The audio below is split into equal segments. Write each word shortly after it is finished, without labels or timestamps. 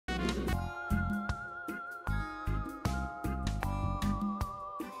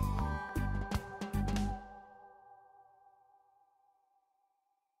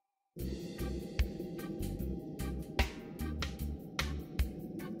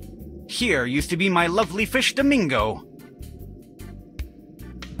Here used to be my lovely fish Domingo.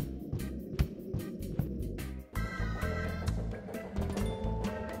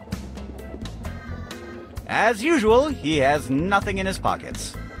 As usual, he has nothing in his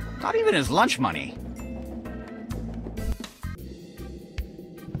pockets. Not even his lunch money.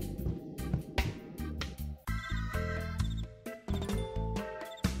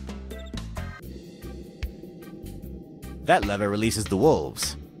 That lever releases the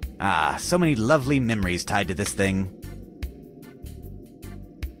wolves. Ah, so many lovely memories tied to this thing.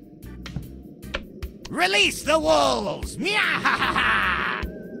 Release the wolves! Meow! Ha ha ha!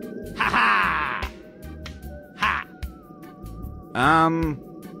 Ha ha! Ha!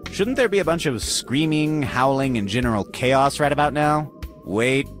 Shouldn't there be a bunch of screaming, howling, and general chaos right about now?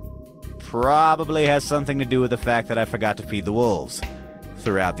 Wait, probably has something to do with the fact that I forgot to feed the wolves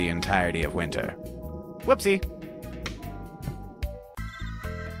throughout the entirety of winter. Whoopsie.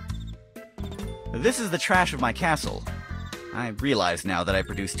 This is the trash of my castle. I realize now that I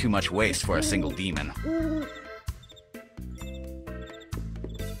produce too much waste for a single demon.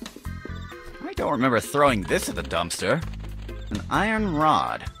 I don't remember throwing this at the dumpster. An iron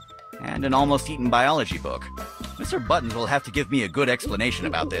rod. And an almost eaten biology book. Mr. Buttons will have to give me a good explanation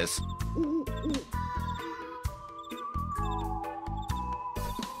about this.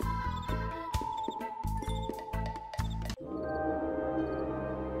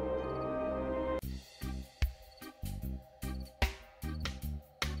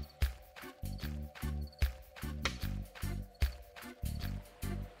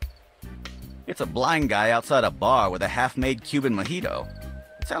 It's a blind guy outside a bar with a half-made Cuban mojito.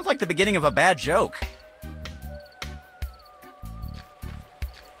 It sounds like the beginning of a bad joke.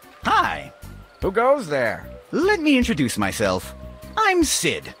 Hi. Who goes there? Let me introduce myself. I'm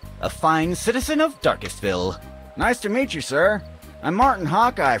Sid, a fine citizen of Darkestville. Nice to meet you, sir. I'm Martin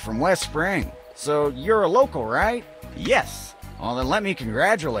Hawkeye from West Spring. So you're a local, right? Yes. Well, then let me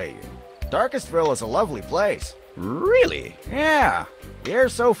congratulate you. Darkestville is a lovely place. Really? Yeah. The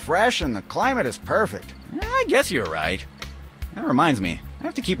air's so fresh and the climate is perfect. I guess you're right. That reminds me, I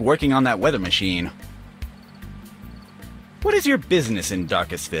have to keep working on that weather machine. What is your business in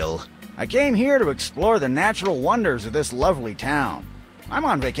Darkestville? I came here to explore the natural wonders of this lovely town. I'm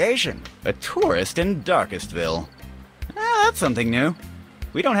on vacation. A tourist in Darkestville. That's something new.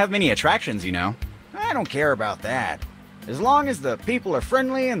 We don't have many attractions, you know. I don't care about that. As long as the people are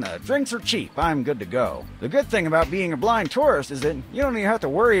friendly and the drinks are cheap, I'm good to go. The good thing about being a blind tourist is that you don't even have to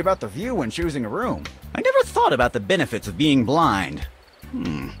worry about the view when choosing a room. I never thought about the benefits of being blind.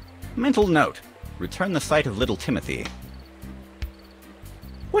 Mental note. Return the sight of little Timothy.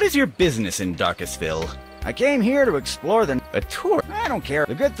 What is your business in Darkestville? I came here to explore a tour. I don't care.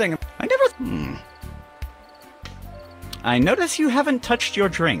 The good thing... I notice you haven't touched your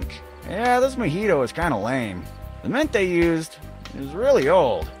drink. Yeah, this mojito is kind of lame. The mint they used is really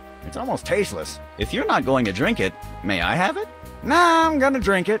old. It's almost tasteless. If you're not going to drink it, may I have it? Nah, I'm gonna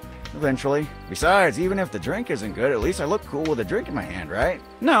drink it. Eventually. Besides, even if the drink isn't good, at least I look cool with a drink in my hand, right?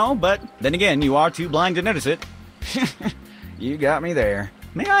 No, but then again, you are too blind to notice it. You got me there.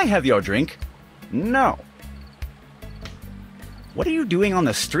 May I have your drink? No. What are you doing on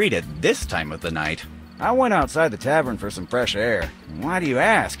the street at this time of the night? I went outside the tavern for some fresh air. Why do you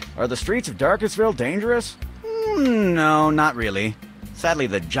ask? Are the streets of Darkestville dangerous? No, not really. Sadly,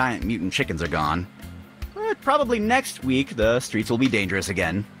 the giant mutant chickens are gone. But probably next week, the streets will be dangerous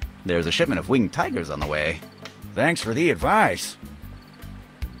again. There's a shipment of winged tigers on the way. Thanks for the advice.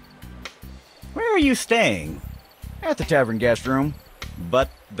 Where are you staying? At the tavern guest room. But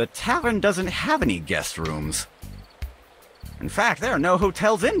the tavern doesn't have any guest rooms. In fact, there are no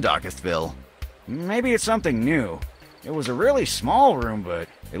hotels in Darkestville. Maybe it's something new. It was a really small room, but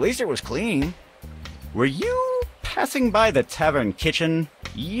at least it was clean. Were you passing by the tavern kitchen?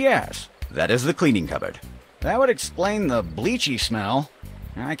 Yes. That is the cleaning cupboard. That would explain the bleachy smell.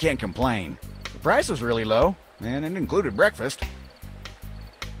 I can't complain. The price was really low, and it included breakfast.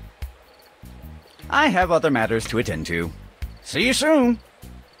 I have other matters to attend to. See you soon.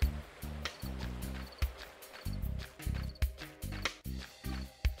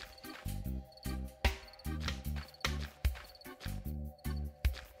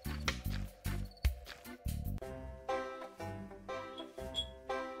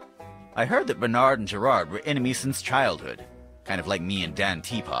 I heard that Bernard and Gerard were enemies since childhood, kind of like me and Dan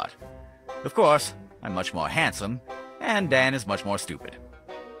Teapot. Of course, I'm much more handsome, and Dan is much more stupid.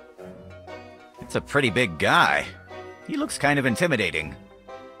 It's a pretty big guy. He looks kind of intimidating.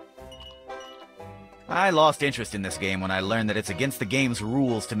 I lost interest in this game when I learned that it's against the game's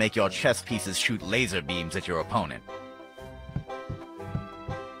rules to make your chess pieces shoot laser beams at your opponent.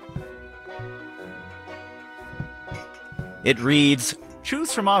 It reads,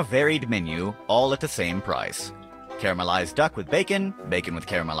 choose from our varied menu, all at the same price. Caramelized duck with bacon, bacon with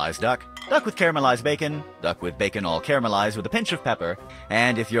caramelized duck, duck with caramelized bacon, duck with bacon all caramelized with a pinch of pepper,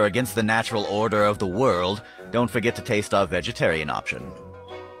 and if you're against the natural order of the world, don't forget to taste our vegetarian option.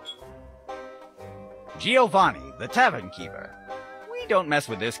 Giovanni, the tavern keeper. We don't mess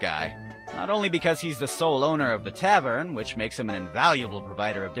with this guy. Not only because he's the sole owner of the tavern, which makes him an invaluable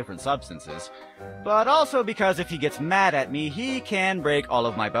provider of different substances, but also because if he gets mad at me, he can break all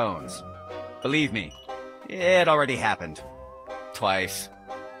of my bones. Believe me, it already happened. Twice.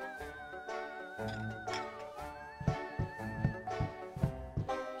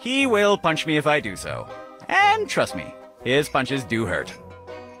 He will punch me if I do so. And trust me, his punches do hurt.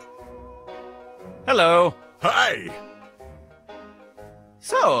 Hello. Hi!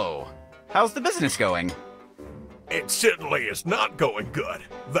 So, how's the business going? It certainly is not going good,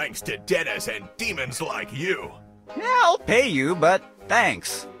 thanks to debtors and demons like you. Yeah, I'll pay you, but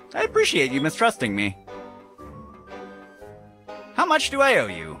thanks. I appreciate you mistrusting me. How much do I owe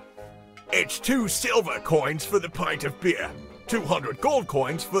you? It's 2 silver coins for the pint of beer, 200 gold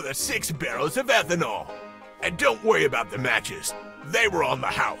coins for the 6 barrels of ethanol. And don't worry about the matches, they were on the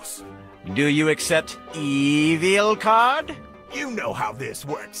house. Do you accept evil card? You know how this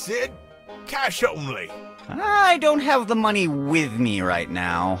works, Sid. Cash only. I don't have the money with me right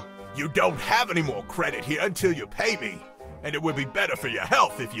now. You don't have any more credit here until you pay me, and it would be better for your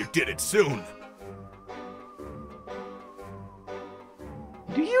health if you did it soon.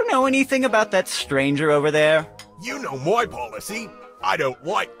 Do you know anything about that stranger over there? You know my policy. I don't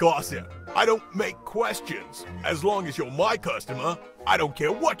like gossip. I don't make questions. As long as you're my customer, I don't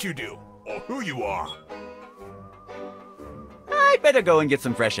care what you do or who you are. I'd better go and get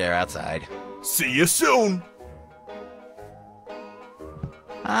some fresh air outside. See you soon.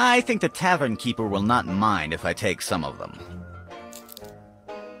 I think the tavern keeper will not mind if I take some of them.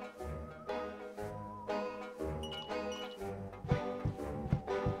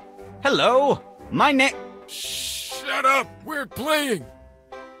 Hello? My name... Shut up! We're playing!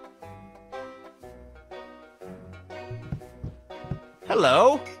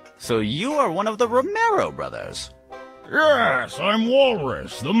 Hello? So you are one of the Romero brothers? Yes, I'm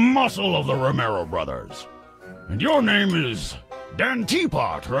Walrus, the muscle of the Romero brothers. And your name is Dan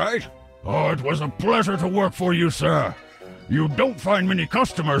Teapot, right? Oh, it was a pleasure to work for you, sir. You don't find many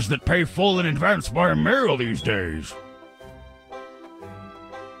customers that pay full in advance by mail these days.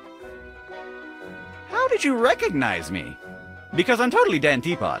 How did you recognize me? Because I'm totally Dan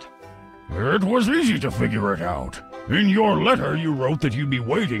Teapot. It was easy to figure it out. In your letter, you wrote that you'd be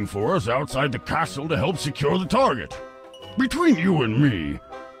waiting for us outside the castle to help secure the target. Between you and me,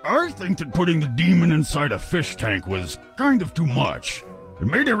 I think that putting the demon inside a fish tank was kind of too much. It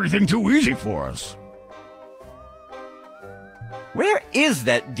made everything too easy for us. Where is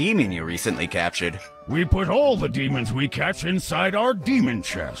that demon you recently captured? We put all the demons we catch inside our demon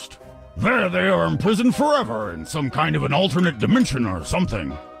chest. There they are imprisoned forever in some kind of an alternate dimension or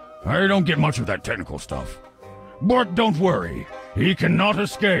something. I don't get much of that technical stuff. But don't worry, he cannot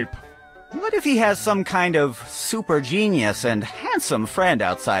escape. What if he has some kind of super genius and handsome friend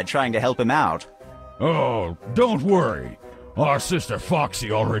outside trying to help him out? Oh, don't worry. Our sister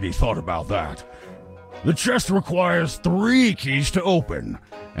Foxy already thought about that. The chest requires 3 keys to open,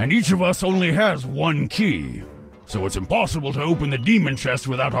 and each of us only has 1 key. So it's impossible to open the demon chest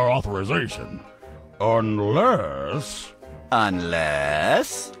without our authorization. Unless,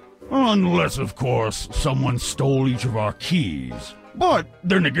 of course, someone stole each of our keys. But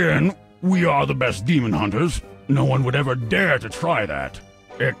then again, we are the best demon hunters. No one would ever dare to try that.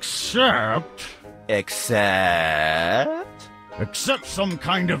 Except some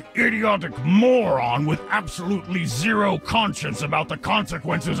kind of idiotic moron with absolutely zero conscience about the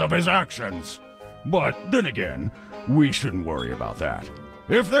consequences of his actions. But then again, we shouldn't worry about that.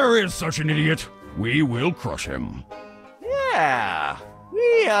 If there is such an idiot, we will crush him. Yeah,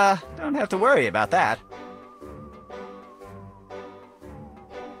 we don't have to worry about that.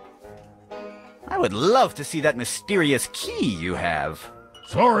 I would love to see that mysterious key you have.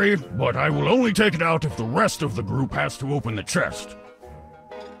 Sorry, but I will only take it out if the rest of the group has to open the chest.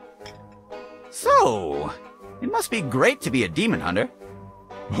 So, it must be great to be a demon hunter.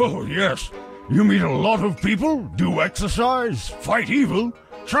 Oh, yes. You meet a lot of people, do exercise, fight evil,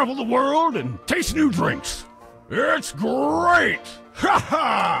 travel the world, and taste new drinks. It's great! Ha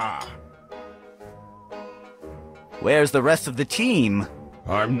ha! Where's the rest of the team?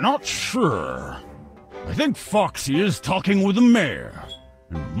 I'm not sure. I think Foxy is talking with the mayor,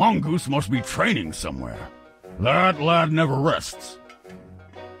 and Mongoose must be training somewhere. That lad never rests.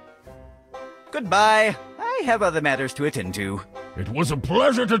 Goodbye. I I have other matters to attend to. It was a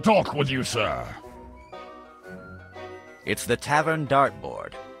pleasure to talk with you, sir. It's the tavern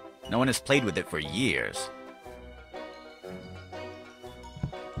dartboard. No one has played with it for years.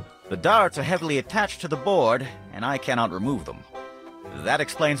 The darts are heavily attached to the board, and I cannot remove them. That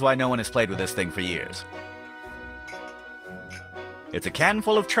explains why no one has played with this thing for years. It's a can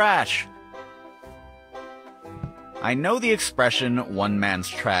full of trash. I know the expression, one man's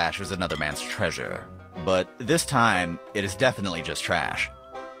trash is another man's treasure, but this time, it is definitely just trash.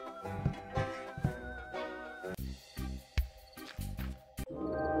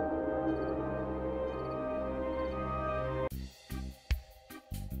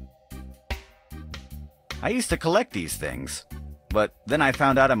 I used to collect these things, but then I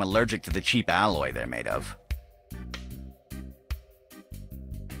found out I'm allergic to the cheap alloy they're made of.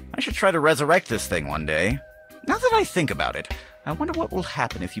 I should try to resurrect this thing one day. Now that I think about it, I wonder what will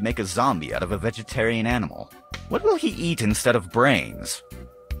happen if you make a zombie out of a vegetarian animal. What will he eat instead of brains?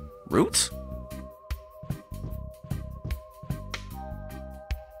 Roots?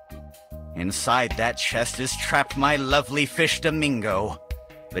 Inside that chest is trapped my lovely fish Domingo.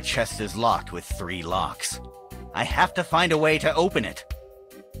 The chest is locked with 3 locks. I have to find a way to open it.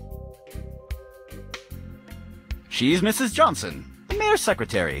 She's Mrs. Johnson, the mayor's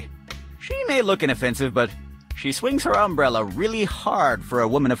secretary. She may look inoffensive, but she swings her umbrella really hard for a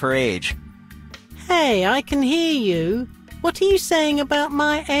woman of her age. Hey, I can hear you. What are you saying about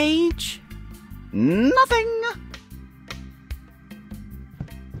my age? Nothing.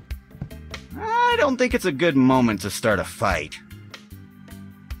 I don't think it's a good moment to start a fight.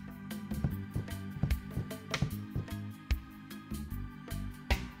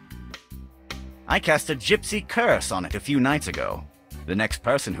 I cast a gypsy curse on it a few nights ago. The next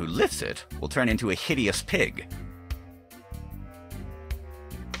person who lifts it will turn into a hideous pig.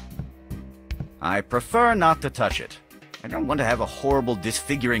 I prefer not to touch it. I don't want to have a horrible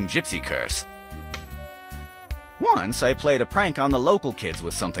disfiguring gypsy curse. Once I played a prank on the local kids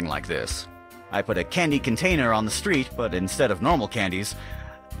with something like this. I put a candy container on the street, but instead of normal candies,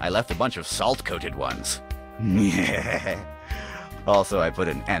 I left a bunch of salt-coated ones. Also, I put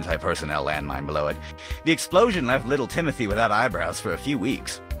an anti-personnel landmine below it. The explosion left little Timothy without eyebrows for a few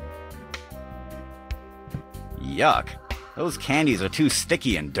weeks. Yuck. Those candies are too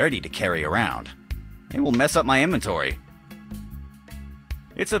sticky and dirty to carry around. They will mess up my inventory.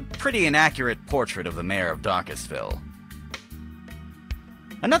 It's a pretty inaccurate portrait of the mayor of Darkestville.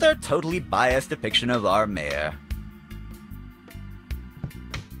 Another totally biased depiction of our mayor.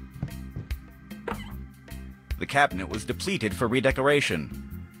 The cabinet was depleted for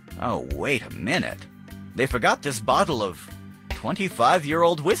redecoration. Oh, wait a minute. They forgot this bottle of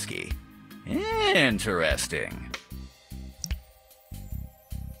 25-year-old whiskey. Interesting.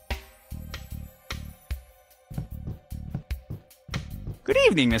 Good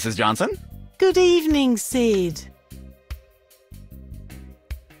evening, Mrs. Johnson. Good evening, Sid.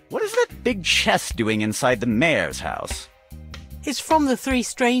 What is that big chest doing inside the mayor's house? It's from the 3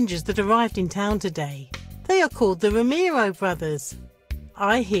 strangers that arrived in town today. They are called the Ramiro brothers.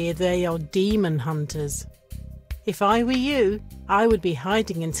 I hear they are demon hunters. If I were you, I would be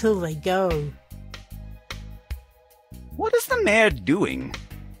hiding until they go. What is the mayor doing?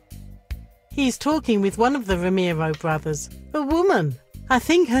 He's talking with one of the Ramiro brothers, a woman. I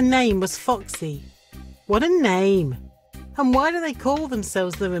think her name was Foxy. What a name! And why do they call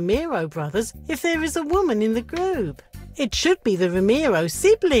themselves the Ramiro brothers if there is a woman in the group? It should be the Ramiro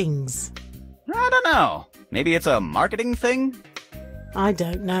siblings. I don't know. Maybe it's a marketing thing? I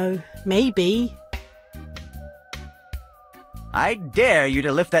don't know. Maybe. I dare you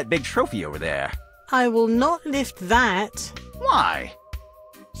to lift that big trophy over there. I will not lift that. Why?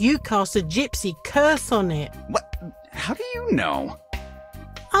 You cast a gypsy curse on it. What? How do you know?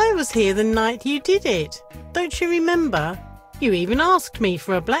 I was here the night you did it. Don't you remember? You even asked me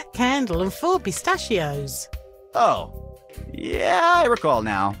for a black candle and 4 pistachios. Oh, yeah, I recall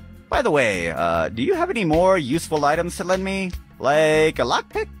now. By the way, do you have any more useful items to lend me? Like a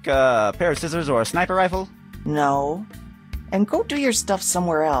lockpick, a pair of scissors, or a sniper rifle? No. And go do your stuff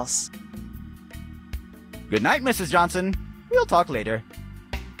somewhere else. Good night, Mrs. Johnson. We'll talk later.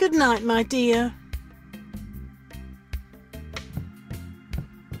 Good night, my dear.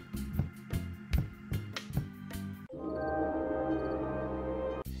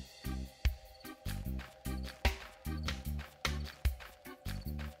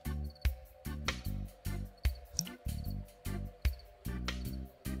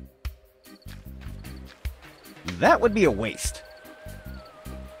 That would be a waste.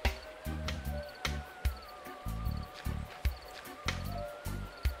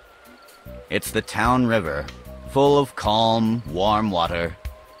 It's the town river, full of calm, warm water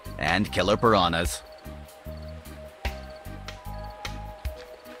and killer piranhas.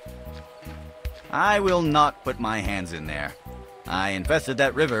 I will not put my hands in there. I infested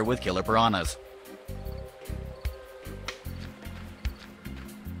that river with killer piranhas.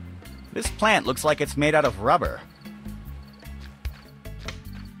 This plant looks like it's made out of rubber.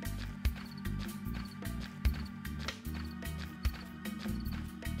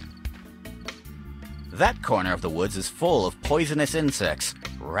 That corner of the woods is full of poisonous insects,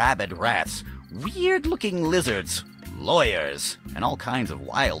 rabid rats, weird-looking lizards, lawyers, and all kinds of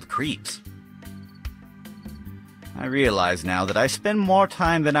wild creeps. I realize now that I spend more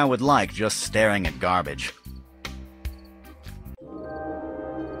time than I would like just staring at garbage.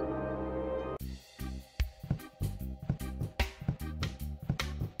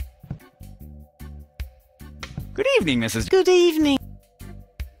 Good evening, Mrs. Good evening.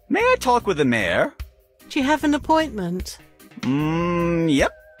 May I talk with the mayor? Do you have an appointment?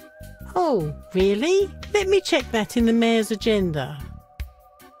 Yep. Oh, really? Let me check that in the mayor's agenda.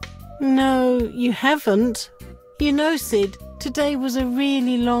 No, you haven't. You know, Sid, today was a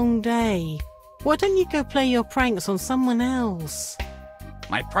really long day. Why don't you go play your pranks on someone else?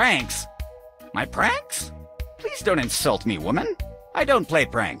 My pranks? My pranks? Please don't insult me, woman. I don't play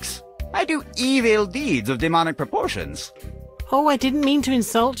pranks. I do evil deeds of demonic proportions. Oh, I didn't mean to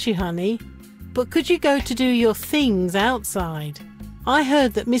insult you, honey. But could you go to do your things outside? I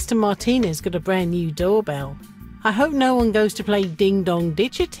heard that Mr. Martinez got a brand new doorbell. I hope no one goes to play Ding Dong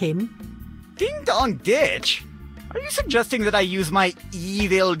Ditch at him. Ding Dong Ditch? Are you suggesting that I use my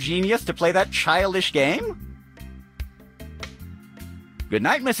evil genius to play that childish game? Good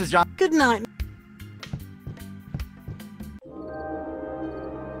night, Mrs. John. Good night.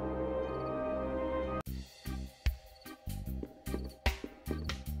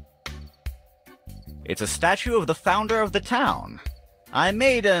 It's a statue of the founder of the town. I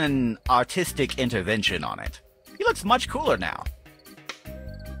made an artistic intervention on it. He looks much cooler now.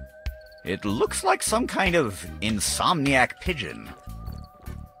 It looks like some kind of insomniac pigeon.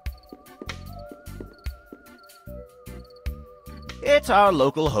 It's our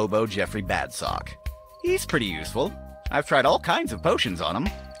local hobo, Jeffrey Badsock. He's pretty useful. I've tried all kinds of potions on him,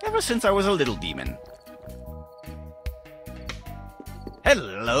 ever since I was a little demon.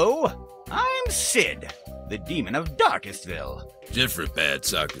 Hello! I'm Sid, the demon of Darkestville. Jeffrey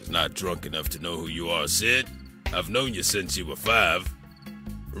Badsock is not drunk enough to know who you are, Sid. I've known you since you were 5.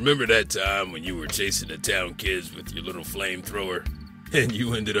 Remember that time when you were chasing the town kids with your little flamethrower, and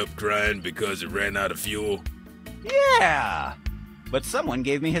you ended up crying because it ran out of fuel? Yeah! But someone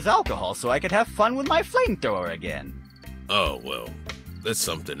gave me his alcohol so I could have fun with my flamethrower again. Oh, well, that's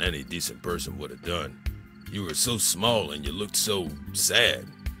something any decent person would have done. You were so small and you looked so sad.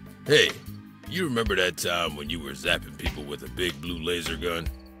 Hey, you remember that time when you were zapping people with a big blue laser gun?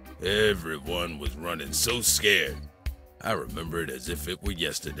 Everyone was running so scared. I remember it as if it were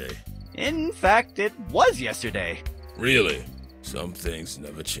yesterday. In fact, it was yesterday. Really? Some things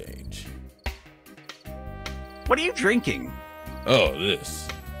never change. What are you drinking? Oh, this.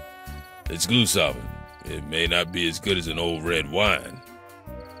 It's glue solvent. It may not be as good as an old red wine,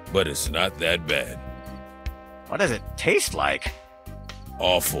 but it's not that bad. What does it taste like?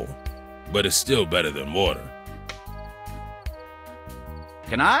 Awful, but it's still better than water.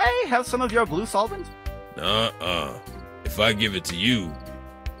 Can I have some of your glue solvent? If I give it to you,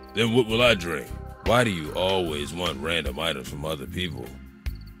 then what will I drink? Why do you always want random items from other people?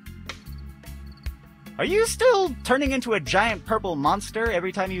 Are you still turning into a giant purple monster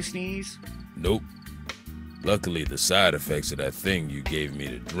every time you sneeze? Nope. Luckily, the side effects of that thing you gave me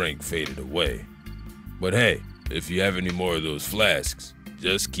to drink faded away. But hey, if you have any more of those flasks,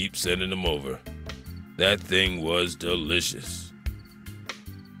 just keep sending them over. That thing was delicious.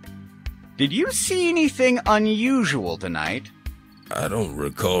 Did you see anything unusual tonight? I don't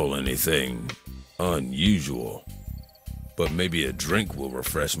recall anything unusual, but maybe a drink will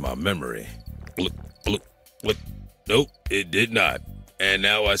refresh my memory. Look, look, look. Nope, it did not. And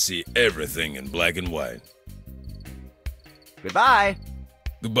now I see everything in black and white. Goodbye.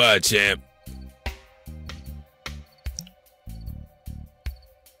 Goodbye, champ.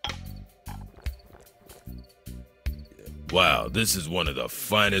 Wow, this is one of the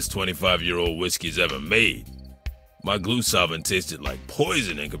finest 25-year-old whiskeys ever made. My glue solvent tasted like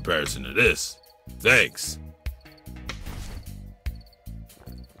poison in comparison to this. Thanks.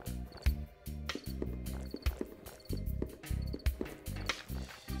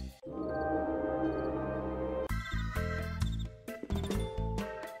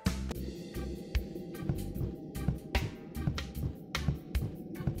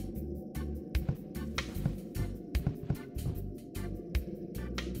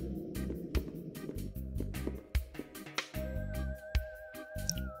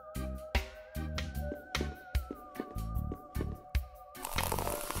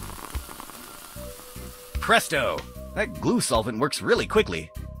 Presto! That glue solvent works really quickly.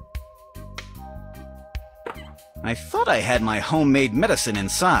 I thought I had my homemade medicine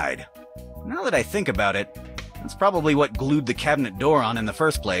inside. Now that I think about it, that's probably what glued the cabinet door on in the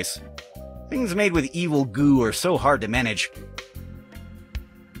first place. Things made with evil goo are so hard to manage.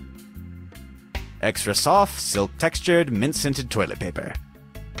 Extra soft, silk-textured, mint-scented toilet paper.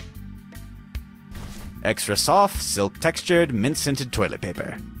 Extra soft, silk-textured, mint-scented toilet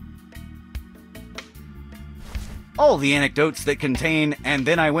paper. All the anecdotes that contain "and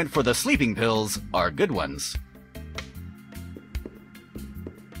then I went for the sleeping pills" are good ones.